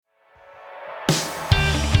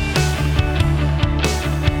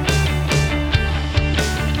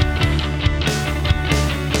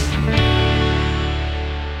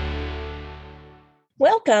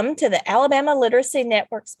Welcome to the Alabama Literacy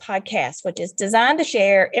Network's podcast, which is designed to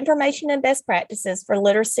share information and best practices for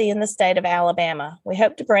literacy in the state of Alabama. We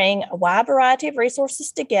hope to bring a wide variety of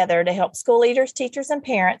resources together to help school leaders, teachers, and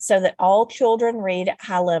parents so that all children read at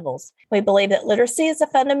high levels. We believe that literacy is a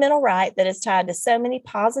fundamental right that is tied to so many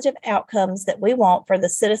positive outcomes that we want for the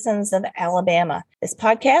citizens of Alabama. This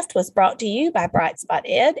podcast was brought to you by Bright Spot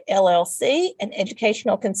Ed, LLC, an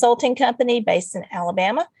educational consulting company based in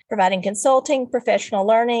Alabama, providing consulting, professional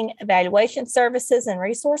learning, evaluation services, and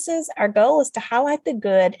resources. Our goal is to highlight the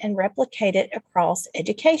good and replicate it across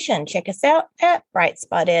education. Check us out at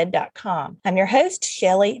brightspoted.com. I'm your host,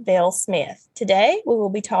 Shelley Vale Smith. Today, we will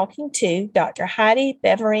be talking to Dr. Heidi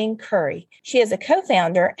Beverine Curry. She is a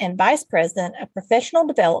co-founder and vice president of professional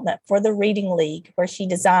development for the Reading League, where she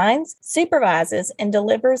designs, supervises, and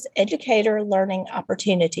delivers educator learning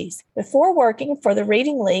opportunities. Before working for the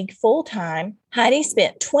Reading League full-time, Heidi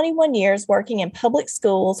spent 21 years working in public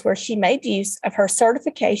schools where she made use of her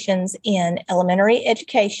certifications in elementary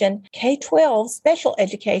education, K-12 special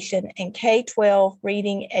education, and K-12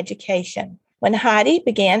 reading education. When Heidi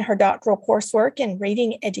began her doctoral coursework in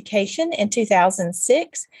reading education in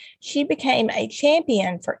 2006, she became a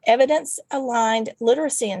champion for evidence-aligned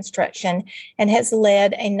literacy instruction and has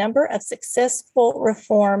led a number of successful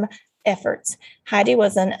reform efforts. Heidi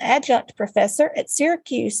was an adjunct professor at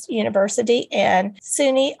Syracuse University and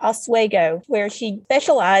SUNY Oswego, where she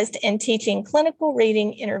specialized in teaching clinical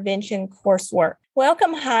reading intervention coursework.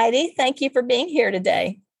 Welcome, Heidi. Thank you for being here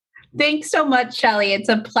today. Thanks so much, Shelley. It's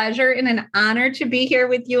a pleasure and an honor to be here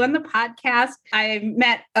with you on the podcast. I've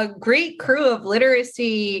met a great crew of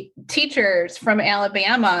literacy teachers from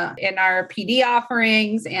Alabama in our PD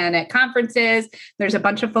offerings and at conferences. There's a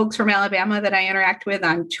bunch of folks from Alabama that I interact with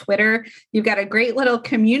on Twitter. You've got a great little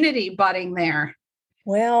community budding there.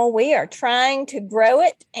 Well, we are trying to grow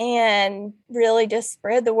it and really just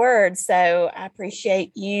spread the word. So I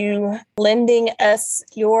appreciate you lending us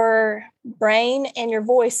your brain and your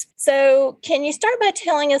voice. So can you start by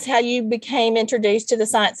telling us how you became introduced to the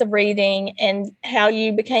science of reading and how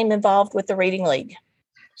you became involved with the Reading League?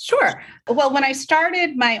 Sure. Well, when I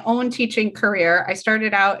started my own teaching career, I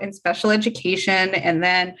started out in special education, and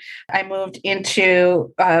then I moved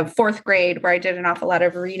into fourth grade, where I did an awful lot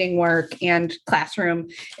of reading work and classroom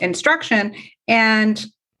instruction. And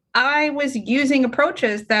I was using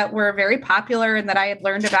approaches that were very popular and that I had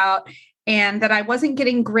learned about and that I wasn't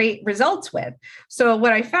getting great results with. So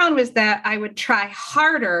what I found was that I would try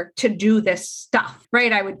harder to do this stuff,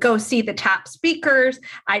 right? I would go see the top speakers.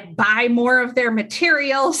 I'd buy more of their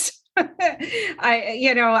materials.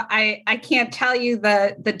 I can't tell you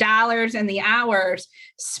the dollars and the hours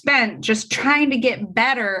spent just trying to get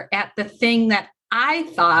better at the thing that I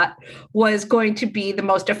thought was going to be the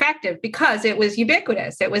most effective because it was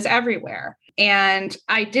ubiquitous. It was everywhere. And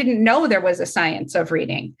I didn't know there was a science of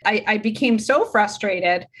reading. I became so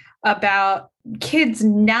frustrated about kids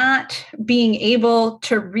not being able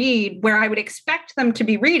to read where I would expect them to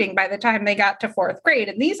be reading by the time they got to fourth grade.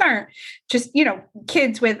 And these aren't just,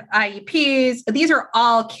 kids with IEPs. These are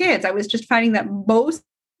all kids. I was just finding that most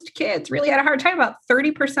kids really had a hard time. About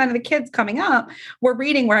 30% of the kids coming up were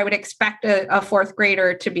reading where I would expect a fourth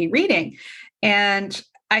grader to be reading. And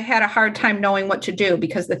I had a hard time knowing what to do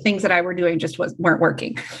because the things that I were doing just weren't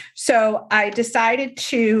working. So I decided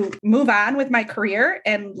to move on with my career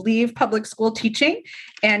and leave public school teaching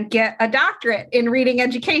and get a doctorate in reading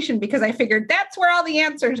education because I figured that's where all the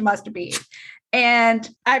answers must be. And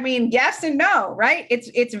I mean, yes and no, right?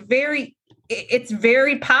 It's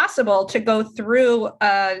very possible to go through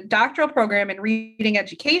a doctoral program in reading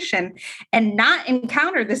education and not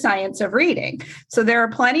encounter the science of reading. So there are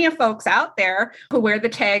plenty of folks out there who wear the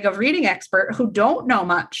tag of reading expert who don't know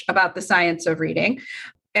much about the science of reading.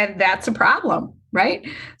 And that's a problem, right?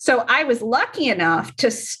 So I was lucky enough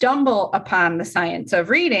to stumble upon the science of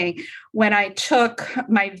reading when I took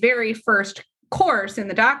my very first course in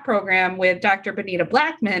the doc program with Dr. Benita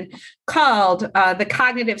Blackman called The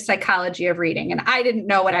Cognitive Psychology of Reading. And I didn't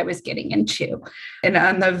know what I was getting into. And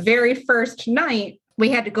on the very first night, we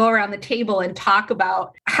had to go around the table and talk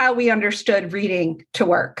about how we understood reading to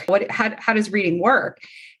work. How does reading work?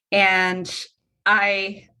 And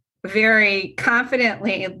I very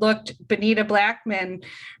confidently looked Benita Blackman,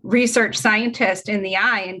 research scientist, in the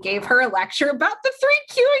eye and gave her a lecture about the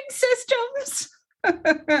 3 cueing systems.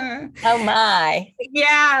 Oh my.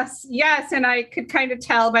 Yes. And I could kind of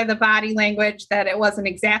tell by the body language that it wasn't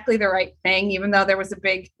exactly the right thing, even though there was a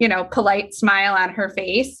big, polite smile on her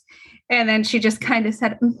face. And then she just kind of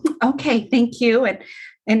said, okay, thank you.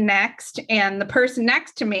 And next, and the person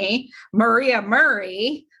next to me, Maria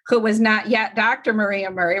Murray, who was not yet Dr. Maria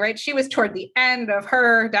Murray, right? She was toward the end of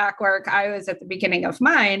her doc work. I was at the beginning of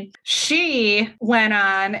mine. She went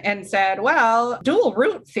on and said, well, dual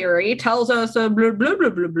root theory tells us a blah, blah, blah,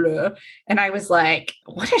 blah, blah. And I was like,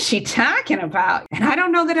 what is she talking about? And I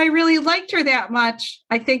don't know that I really liked her that much.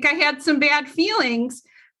 I think I had some bad feelings,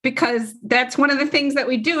 because that's one of the things that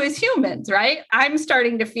we do as humans, right? I'm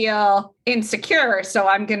starting to feel insecure. So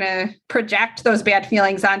I'm going to project those bad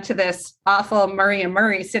feelings onto this awful Maria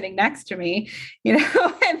Murray sitting next to me,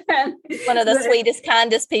 and then one of the sweetest,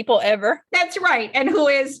 kindest people ever. That's right. And who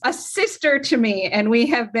is a sister to me. And we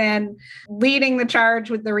have been leading the charge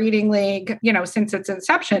with the Reading League, since its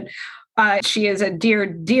inception. She is a dear,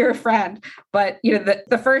 dear friend. But,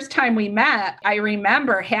 the first time we met, I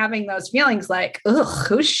remember having those feelings like, ugh,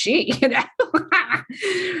 who's she?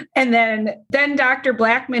 And then Dr.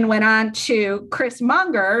 Blackman went on to Chris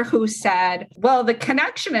Munger, who said, well, the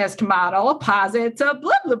connectionist model posits a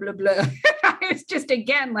blah, blah, blah, blah. I was just,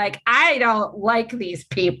 again, like, I don't like these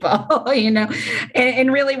people,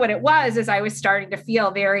 and really what it was is I was starting to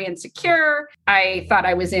feel very insecure. I thought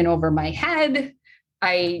I was in over my head.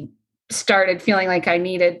 I started feeling like I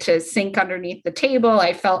needed to sink underneath the table.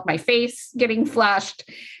 I felt my face getting flushed,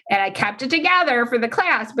 and I kept it together for the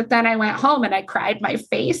class. But then I went home and I cried my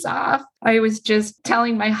face off. I was just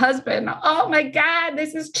telling my husband, oh my God,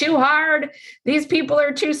 this is too hard. These people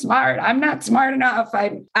are too smart. I'm not smart enough.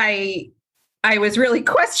 I was really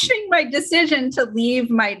questioning my decision to leave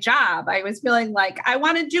my job. I was feeling like I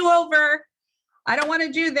want to do over. I don't want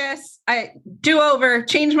to do this. I do over,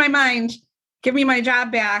 change my mind. Give me my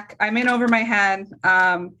job back. I'm in over my head.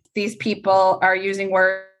 These people are using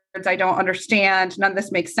words I don't understand. None of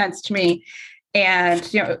this makes sense to me. And,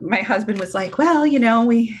 my husband was like, well,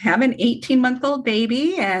 we have an 18-month-old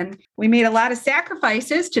baby and we made a lot of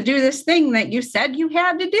sacrifices to do this thing that you said you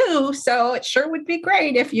had to do. So it sure would be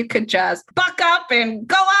great if you could just buck up and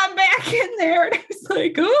go on back in there. And I was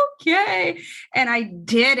like, okay. And I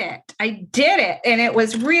did it. And it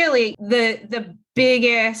was really the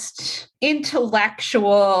biggest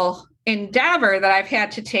intellectual endeavor that I've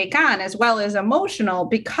had to take on, as well as emotional,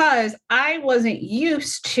 because I wasn't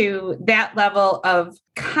used to that level of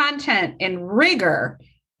content and rigor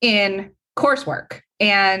in coursework.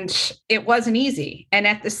 And it wasn't easy. And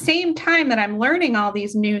at the same time that I'm learning all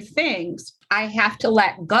these new things, I have to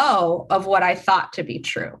let go of what I thought to be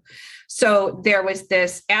true. So there was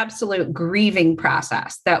this absolute grieving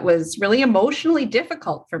process that was really emotionally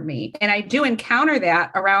difficult for me. And I do encounter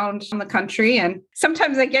that around the country. And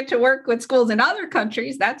sometimes I get to work with schools in other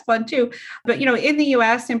countries. That's fun too. But, in the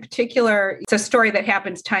US in particular, it's a story that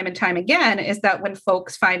happens time and time again, is that when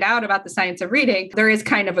folks find out about the science of reading, there is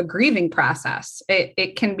kind of a grieving process.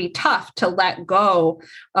 It can be tough to let go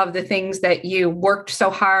of the things that you worked so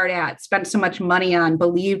hard at, spent so much money on,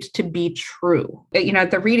 believed to be true.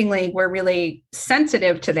 At the Reading League, we're really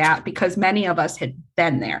sensitive to that because many of us had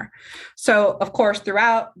been there. So, of course,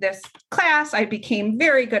 throughout this class, I became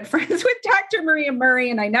very good friends with Dr. Maria Murray,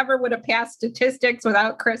 and I never would have passed statistics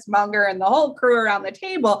without Chris Munger and the whole crew around the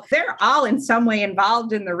table. They're all in some way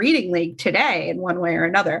involved in the Reading League today in one way or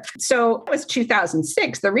another. So it was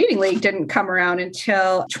 2006. The Reading League didn't come around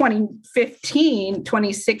until 2015,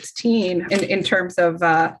 2016 in terms of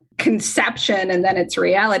conception and then its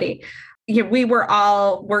reality. We were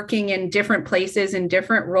all working in different places in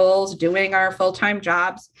different roles, doing our full-time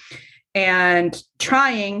jobs and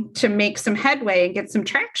trying to make some headway and get some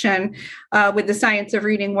traction with the science of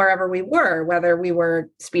reading wherever we were, whether we were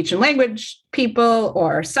speech and language people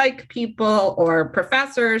or psych people or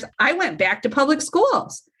professors. I went back to public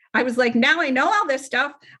schools. I was like, now I know all this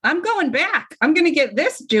stuff. I'm going back. I'm going to get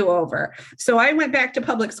this do-over. So I went back to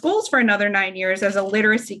public schools for another 9 years as a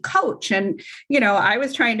literacy coach. And, I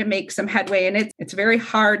was trying to make some headway, and it's very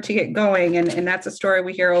hard to get going. And that's a story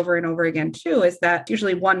we hear over and over again, too, is that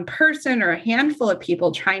usually one person or a handful of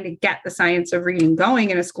people trying to get the science of reading going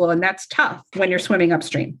in a school. And that's tough when you're swimming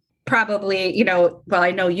upstream. Probably, well,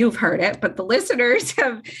 I know you've heard it, but the listeners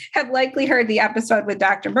have likely heard the episode with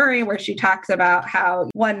Dr. Murray where she talks about how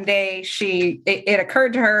one day it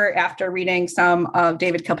occurred to her after reading some of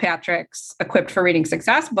David Kilpatrick's Equipped for Reading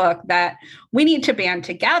Success book that we need to band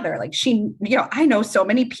together. Like I know so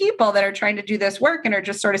many people that are trying to do this work and are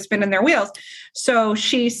just sort of spinning their wheels. So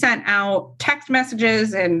she sent out text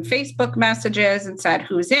messages and Facebook messages and said,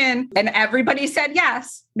 who's in? And everybody said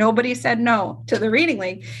yes. Nobody said no to the Reading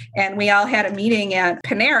League. And we all had a meeting at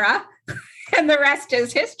Panera, and the rest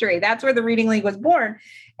is history. That's where the Reading League was born.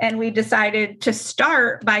 And we decided to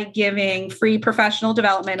start by giving free professional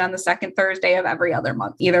development on the second Thursday of every other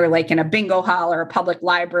month, either like in a bingo hall or a public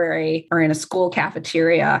library or in a school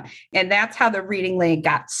cafeteria. And that's how the Reading League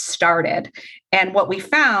got started. And what we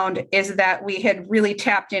found is that we had really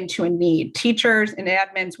tapped into a need. Teachers and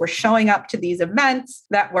admins were showing up to these events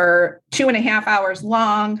that were 2.5 hours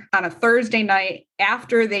long on a Thursday night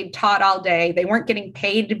after they'd taught all day. They weren't getting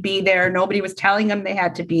paid to be there. Nobody was telling them they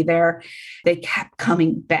had to be there. They kept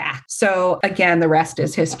coming back. So again, the rest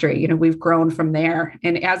is history. We've grown from there.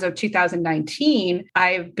 And as of 2019,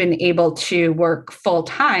 I've been able to work full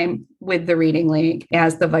time with the Reading League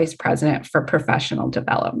as the vice president for professional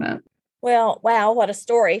development. Well, wow, what a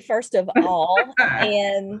story, first of all.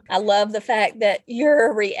 And I love the fact that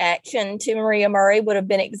your reaction to Maria Murray would have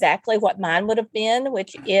been exactly what mine would have been,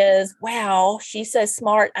 which is, wow, she's so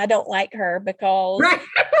smart. I don't like her because right.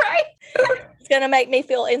 It's going to make me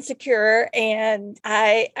feel insecure. And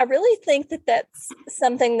I really think that that's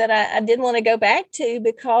something that I did want to go back to,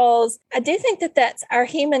 because I do think that that's our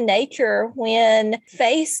human nature when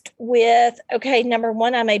faced with, okay, number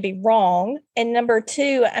one, I may be wrong. And number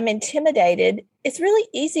two, I'm intimidated. It's really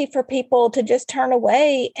easy for people to just turn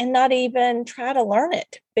away and not even try to learn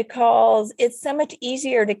it, because it's so much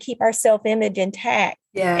easier to keep our self-image intact.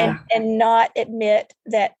 Yeah. And not admit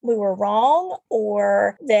that we were wrong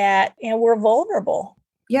or that we're vulnerable.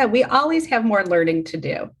 Yeah, we always have more learning to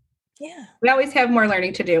do. Yeah. We always have more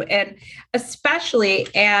learning to do. And especially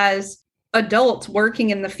as adults working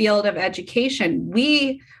in the field of education,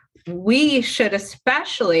 we should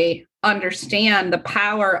especially understand the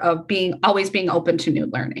power of always being open to new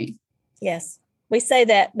learning. Yes. We say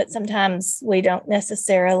that, but sometimes we don't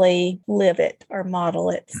necessarily live it or model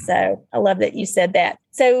it. So I love that you said that.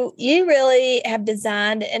 So you really have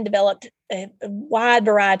designed and developed a wide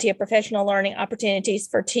variety of professional learning opportunities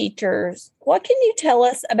for teachers. What can you tell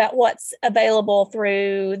us about what's available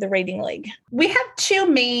through the Reading League? We have two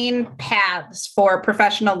main paths for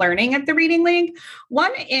professional learning at the Reading League.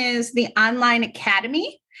 One is the online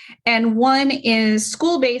academy, and one is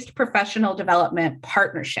school-based professional development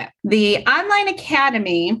partnership. The online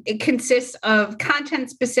academy, it consists of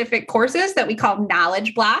content-specific courses that we call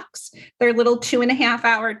knowledge blocks. They're little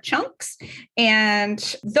 2.5-hour chunks. And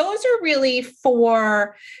those are really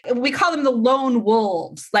for, we call them the lone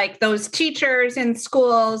wolves, like those teachers in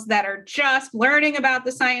schools that are just learning about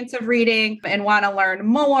the science of reading and want to learn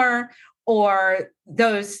more, or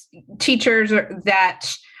those teachers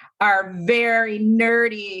that are very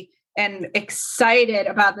nerdy and excited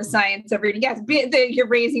about the science of reading. Yes, you're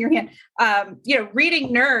raising your hand.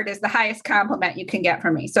 Reading nerd is the highest compliment you can get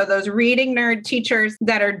from me. So those reading nerd teachers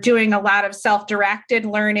that are doing a lot of self-directed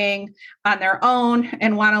learning on their own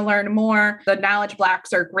and want to learn more, the knowledge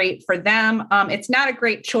blocks are great for them. It's not a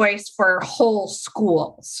great choice for whole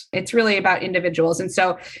schools. It's really about individuals. And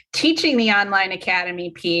so teaching the online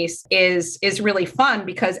academy piece is really fun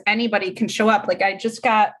because anybody can show up. Like I just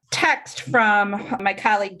got text from my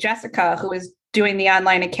colleague, Jessica, who is doing the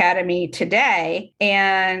online academy today.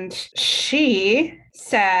 And she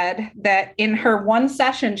said that in her one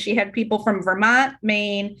session, she had people from Vermont,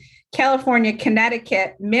 Maine, California,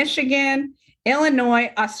 Connecticut, Michigan,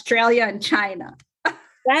 Illinois, Australia, and China.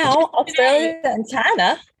 Wow, Australia and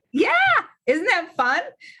China. Yeah. Isn't that fun?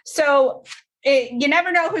 So you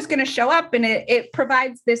never know who's going to show up, and it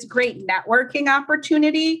provides this great networking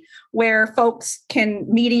opportunity where folks can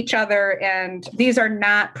meet each other. And these are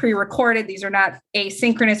not pre-recorded. These are not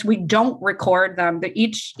asynchronous. We don't record them.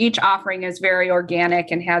 Each offering is very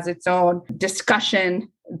organic and has its own discussion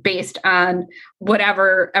based on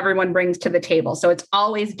whatever everyone brings to the table. So it's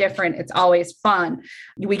always different. It's always fun.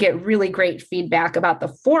 We get really great feedback about the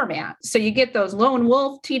format. So you get those lone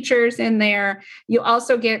wolf teachers in there. You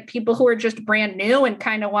also get people who are just brand new and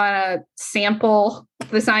kind of want to sample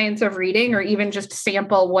the science of reading, or even just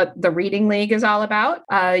sample what the Reading League is all about.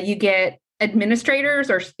 You get administrators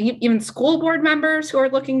or even school board members who are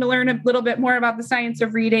looking to learn a little bit more about the science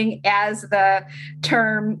of reading as the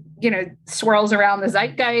term, swirls around the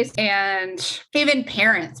zeitgeist, and even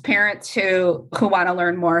parents who want to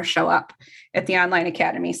learn more show up at the online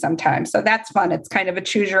academy sometimes. So that's fun. It's kind of a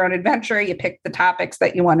choose your own adventure. You pick the topics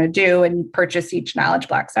that you want to do and purchase each knowledge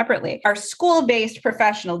block separately. Our school-based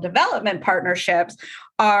professional development partnerships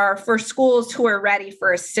are for schools who are ready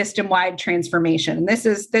for a system-wide transformation. And this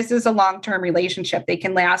is a long-term relationship. They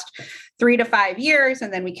can last 3 to 5 years,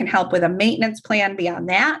 and then we can help with a maintenance plan beyond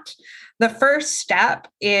that. The first step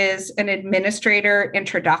is an administrator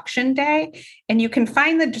introduction day, and you can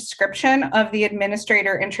find the description of the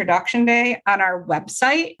administrator introduction day on our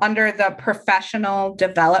website under the professional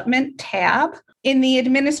development tab. In the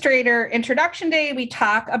Administrator Introduction Day, we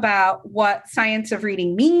talk about what science of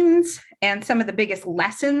reading means and some of the biggest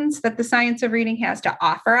lessons that the science of reading has to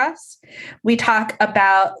offer us. We talk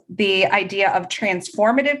about the idea of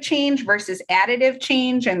transformative change versus additive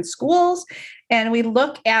change in schools. And we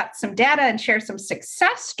look at some data and share some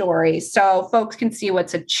success stories so folks can see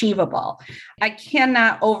what's achievable. I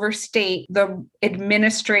cannot overstate the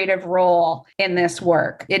administrative role in this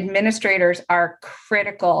work. Administrators are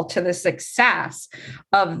critical to the success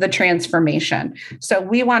of the transformation. So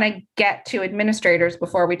we want to get to administrators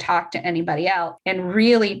before we talk to anybody else and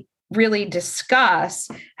really discuss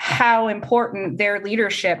how important their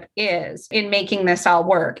leadership is in making this all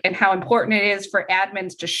work and how important it is for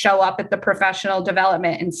admins to show up at the professional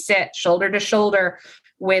development and sit shoulder to shoulder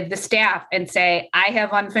with the staff and say, I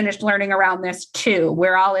have unfinished learning around this too.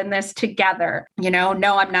 We're all in this together. No,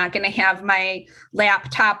 I'm not going to have my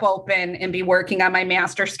laptop open and be working on my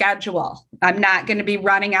master schedule. I'm not going to be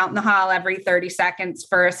running out in the hall every 30 seconds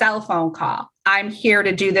for a cell phone call. I'm here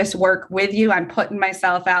to do this work with you. I'm putting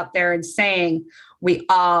myself out there and saying, we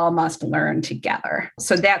all must learn together.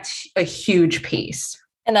 So that's a huge piece.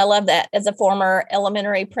 And I love that as a former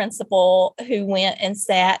elementary principal who went and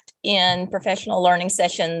sat in professional learning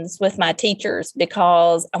sessions with my teachers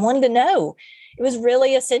because I wanted to know. It was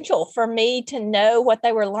really essential for me to know what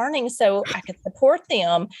they were learning so I could support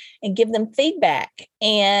them and give them feedback.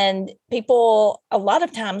 And people, a lot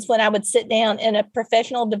of times when I would sit down in a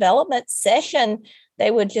professional development session,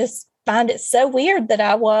 they would just find it so weird that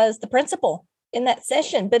I was the principal in that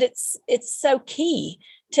session. But it's so key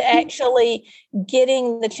to actually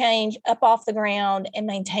getting the change up off the ground and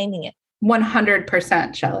maintaining it.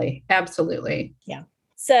 100%, Shelley. Absolutely. Yeah.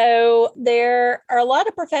 So there are a lot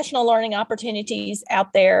of professional learning opportunities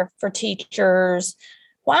out there for teachers.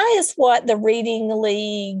 Why is what the Reading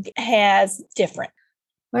League has different?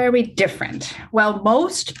 Why are we different? Well,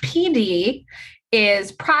 most PD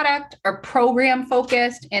is product or program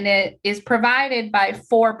focused, and it is provided by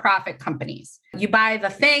for-profit companies. You buy the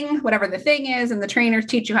thing, whatever the thing is, and the trainers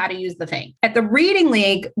teach you how to use the thing. At the Reading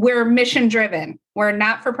League, we're mission driven. We're a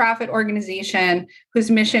not-for-profit organization whose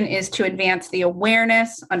mission is to advance the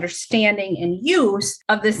awareness, understanding, and use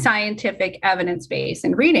of the scientific evidence base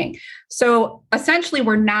in reading. So essentially,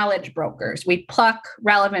 we're knowledge brokers. We pluck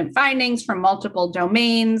relevant findings from multiple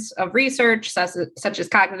domains of research, such as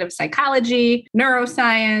cognitive psychology,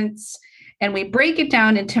 neuroscience, and we break it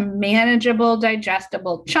down into manageable,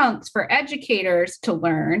 digestible chunks for educators to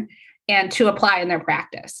learn and to apply in their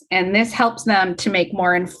practice. And this helps them to make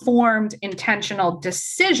more informed, intentional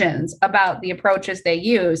decisions about the approaches they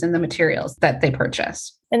use and the materials that they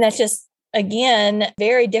purchase. And that's just, again,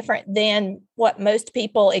 very different than what most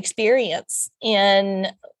people experience in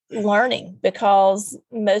learning, because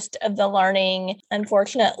most of the learning,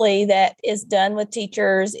 unfortunately, that is done with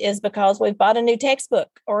teachers is because we've bought a new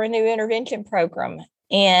textbook or a new intervention program.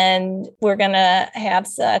 And we're going to have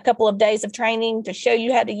a couple of days of training to show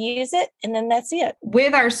you how to use it. And then that's it.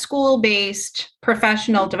 With our school-based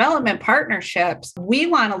professional development partnerships, we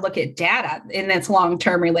want to look at data in this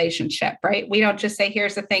long-term relationship, right? We don't just say,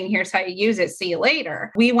 here's the thing, here's how you use it, see you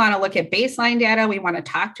later. We want to look at baseline data. We want to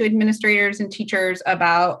talk to administrators and teachers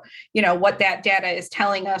about, what that data is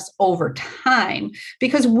telling us over time,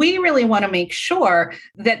 because we really want to make sure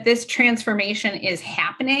that this transformation is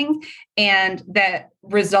happening and that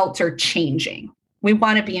results are changing. We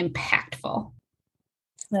want to be impactful.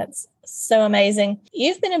 That's so amazing.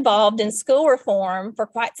 You've been involved in school reform for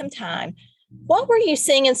quite some time. What were you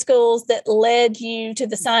seeing in schools that led you to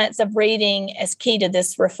the science of reading as key to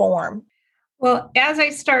this reform? Well, as I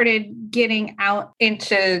started getting out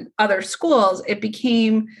into other schools, it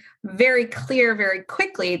became very clear very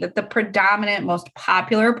quickly that the predominant, most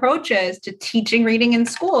popular approaches to teaching reading in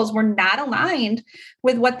schools were not aligned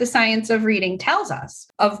with what the science of reading tells us.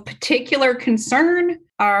 Of particular concern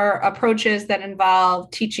are approaches that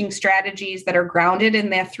involve teaching strategies that are grounded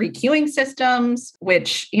in their 3 cueing systems,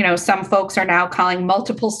 which, some folks are now calling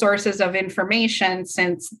multiple sources of information,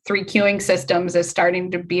 since 3 cueing systems is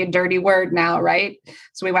starting to be a dirty word now, right?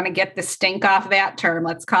 So we want to get the stink off that term.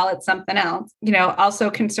 Let's call it something else.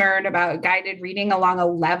 Also concerned about guided reading along a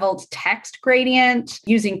leveled text gradient,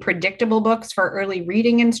 using predictable books for early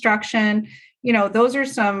reading instruction. Those are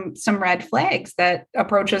some red flags that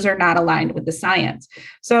approaches are not aligned with the science.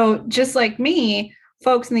 So just like me,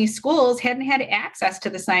 folks in these schools hadn't had access to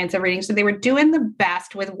the science of reading. So they were doing the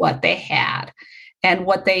best with what they had and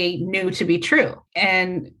what they knew to be true.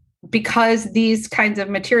 And because these kinds of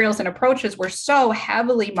materials and approaches were so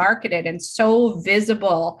heavily marketed and so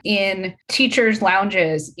visible in teachers'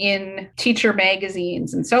 lounges, in teacher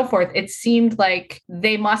magazines, and so forth, it seemed like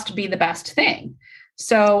they must be the best thing.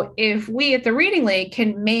 So if we at the Reading League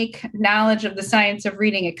can make knowledge of the science of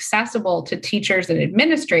reading accessible to teachers and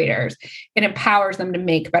administrators, it empowers them to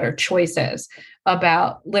make better choices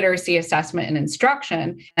about literacy assessment and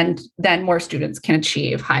instruction, and then more students can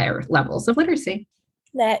achieve higher levels of literacy.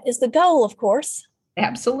 That is the goal, of course.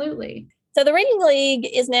 Absolutely. So the Reading League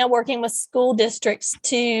is now working with school districts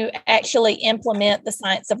to actually implement the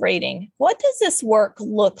science of reading. What does this work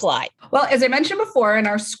look like? Well, as I mentioned before, in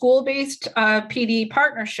our school-based PD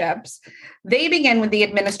partnerships, they begin with the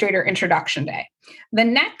Administrator Introduction Day. The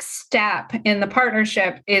next step in the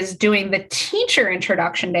partnership is doing the Teacher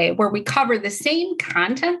Introduction Day, where we cover the same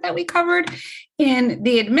content that we covered in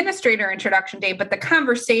the Administrator Introduction Day, but the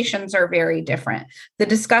conversations are very different. The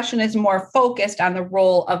discussion is more focused on the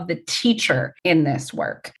role of the teacher in this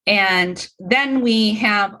work. And then we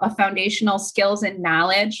have a Foundational Skills and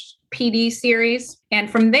Knowledge PD series. And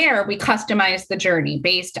from there, we customize the journey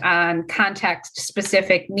based on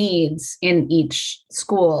context-specific needs in each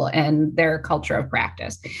school and their culture of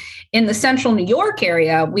practice. In the Central New York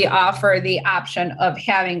area, we offer the option of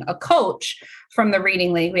having a coach from the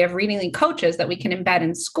Reading League. We have Reading League coaches that we can embed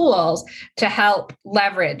in schools to help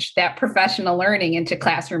leverage that professional learning into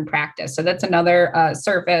classroom practice. So that's another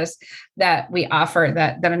service that we offer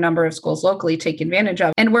that a number of schools locally take advantage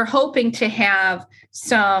of. And we're hoping to have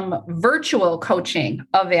some virtual coaching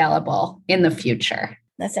available in the future.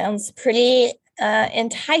 That sounds pretty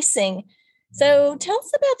enticing. So tell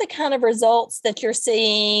us about the kind of results that you're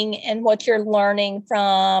seeing and what you're learning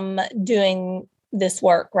from doing this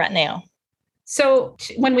work right now. So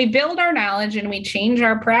when we build our knowledge and we change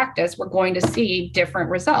our practice, we're going to see different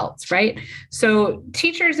results, right? So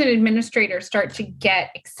teachers and administrators start to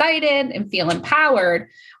get excited and feel empowered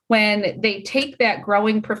when they take that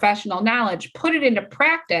growing professional knowledge, put it into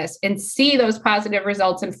practice, and see those positive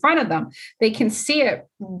results in front of them. They can see it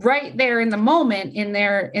right there in the moment in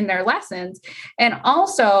their lessons. And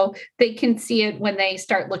also they can see it when they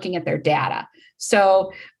start looking at their data.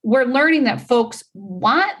 So we're learning that folks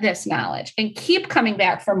want this knowledge and keep coming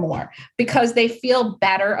back for more because they feel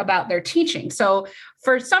better about their teaching. So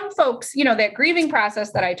for some folks, that grieving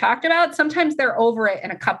process that I talked about, sometimes they're over it in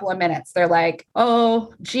a couple of minutes. They're like,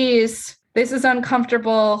 oh, geez, this is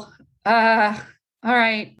uncomfortable. All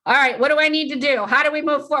right. What do I need to do? How do we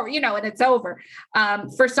move forward? And it's over.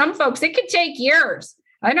 For some folks, it could take years.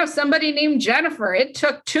 I know somebody named Jennifer. It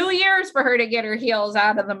took 2 years for her to get her heels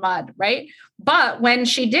out of the mud, right? But when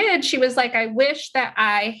she did, she was like, I wish that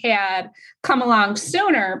I had come along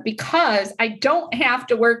sooner because I don't have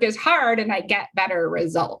to work as hard and I get better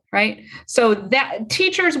results, right? So that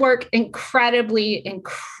teachers work incredibly,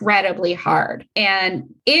 incredibly hard. And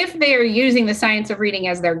if they are using the science of reading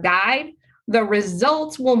as their guide, the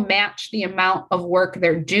results will match the amount of work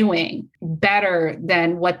they're doing better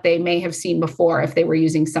than what they may have seen before if they were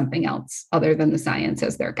using something else other than the science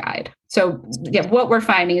as their guide. So what we're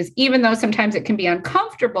finding is even though sometimes it can be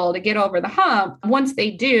uncomfortable to get over the hump, once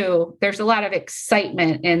they do, there's a lot of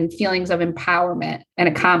excitement and feelings of empowerment and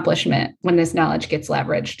accomplishment when this knowledge gets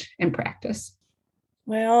leveraged in practice.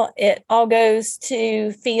 Well, it all goes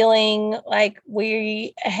to feeling like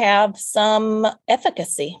we have some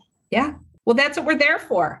efficacy. Yeah. Well, that's what we're there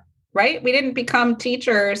for, right? We didn't become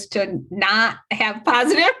teachers to not have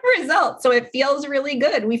positive results. So it feels really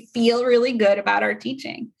good. We feel really good about our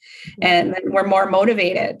teaching. And then we're more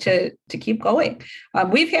motivated to keep going.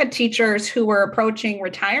 We've had teachers who were approaching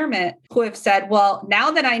retirement who have said, well, now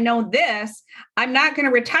that I know this, I'm not going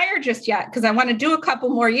to retire just yet because I want to do a couple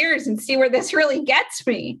more years and see where this really gets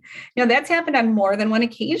me. That's happened on more than one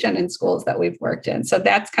occasion in schools that we've worked in. So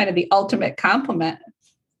that's kind of the ultimate compliment.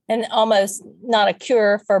 And almost not a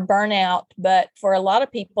cure for burnout, but for a lot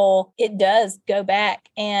of people, it does go back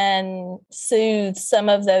and soothe some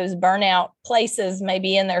of those burnout places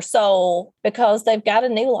maybe in their soul because they've got a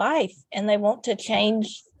new life and they want to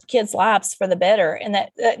change kids' lives for the better. And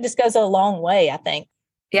that just goes a long way, I think.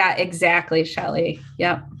 Yeah, exactly, Shelley.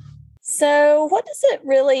 Yep. So what does it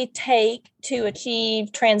really take to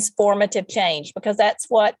achieve transformative change? Because that's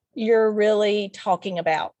what you're really talking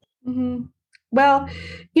about. Mm-hmm. Well,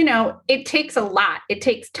 it takes a lot. It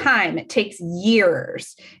takes time. It takes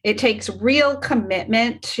years. It takes real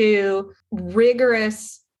commitment to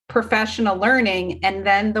rigorous professional learning and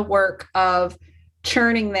then the work of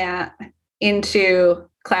churning that into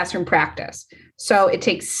classroom practice. So it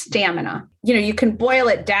takes stamina. You can boil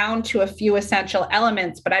it down to a few essential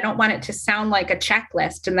elements, but I don't want it to sound like a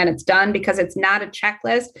checklist and then it's done, because it's not a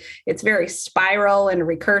checklist. It's very spiral and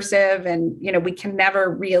recursive, and, we can never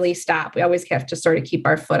really stop. We always have to sort of keep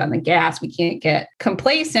our foot on the gas. We can't get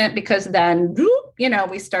complacent, because then,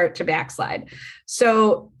 we start to backslide.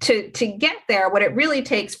 So to get there, what it really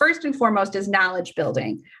takes first and foremost is knowledge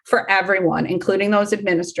building for everyone, including those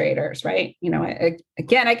administrators, right?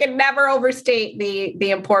 Again, I can never overstate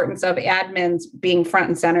the importance of admins being front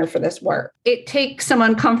and center for this work. It takes some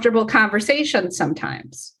uncomfortable conversations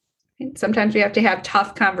sometimes. Sometimes we have to have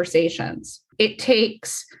tough conversations. It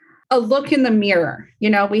takes a look in the mirror,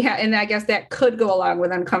 and I guess that could go along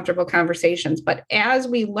with uncomfortable conversations. But as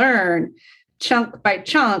we learn chunk by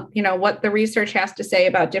chunk, what the research has to say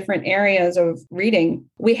about different areas of reading,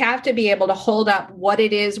 we have to be able to hold up what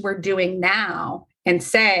it is we're doing now and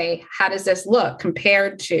say, how does this look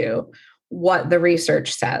compared to what the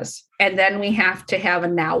research says? And then we have to have a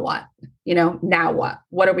now what, now what?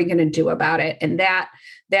 What are we going to do about it? And that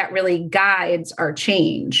really guides our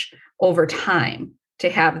change over time, to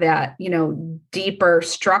have that, deeper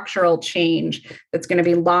structural change that's going to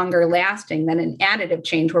be longer lasting than an additive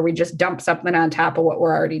change where we just dump something on top of what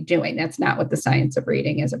we're already doing. That's not what the science of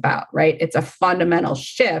reading is about, right? It's a fundamental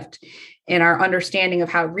shift in our understanding of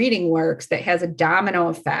how reading works that has a domino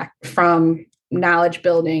effect from knowledge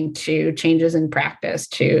building to changes in practice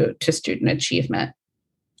to student achievement.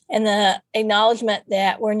 And the acknowledgement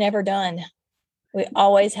that we're never done. We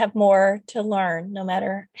always have more to learn. No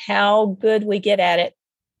matter how good we get at it,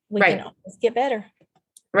 we can always get better.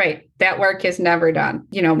 Right. That work is never done.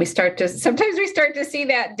 Sometimes we start to see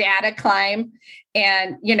that data climb.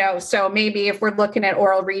 And, so maybe if we're looking at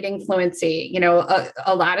oral reading fluency,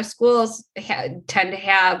 a lot of schools tend to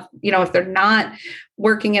have, if they're not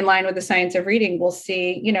working in line with the science of reading, we'll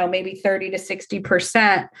see, maybe 30 to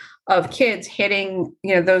 60% of kids hitting,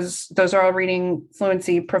 those oral reading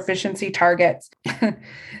fluency proficiency targets.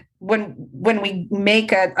 When we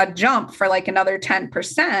make a jump for like another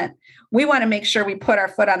 10%, we want to make sure we put our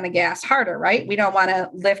foot on the gas harder, right? We don't want to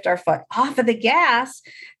lift our foot off of the gas,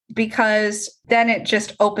 because then it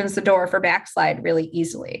just opens the door for backslide really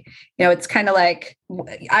easily. It's kind of like,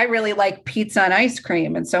 I really like pizza and ice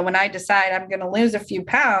cream. And so when I decide I'm going to lose a few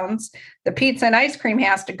pounds, the pizza and ice cream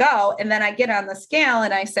has to go. And then I get on the scale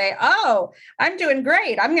and I say, oh, I'm doing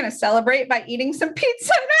great. I'm going to celebrate by eating some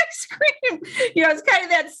pizza and ice cream. It's kind of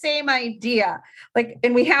that same idea.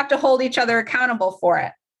 And we have to hold each other accountable for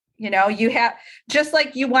it. You have, just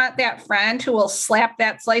like you want that friend who will slap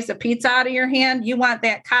that slice of pizza out of your hand, you want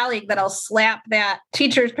that colleague that'll slap that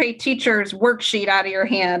teachers pay teachers worksheet out of your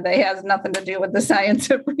hand that has nothing to do with the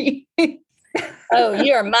science of reading. Oh,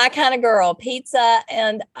 you're my kind of girl. Pizza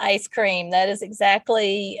and ice cream. That is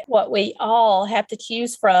exactly what we all have to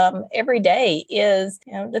choose from every day, is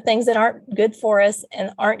the things that aren't good for us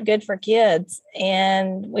and aren't good for kids.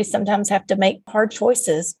 And we sometimes have to make hard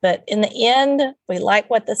choices. But in the end, we like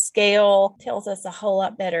what the scale tells us a whole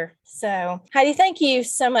lot better. So, Heidi, thank you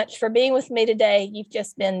so much for being with me today. You've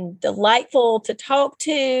just been delightful to talk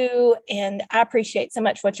to, and I appreciate so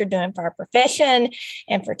much what you're doing for our profession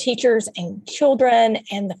and for teachers and children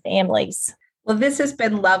and the families. Well, this has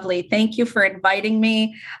been lovely. Thank you for inviting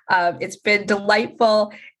me. It's been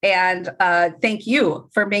delightful. And thank you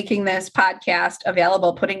for making this podcast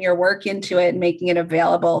available, putting your work into it and making it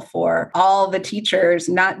available for all the teachers,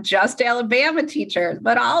 not just Alabama teachers,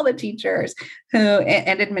 but all the teachers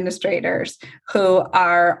and administrators who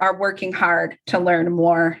are working hard to learn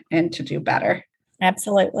more and to do better.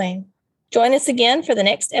 Absolutely. Join us again for the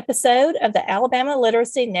next episode of the Alabama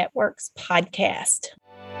Literacy Network's podcast.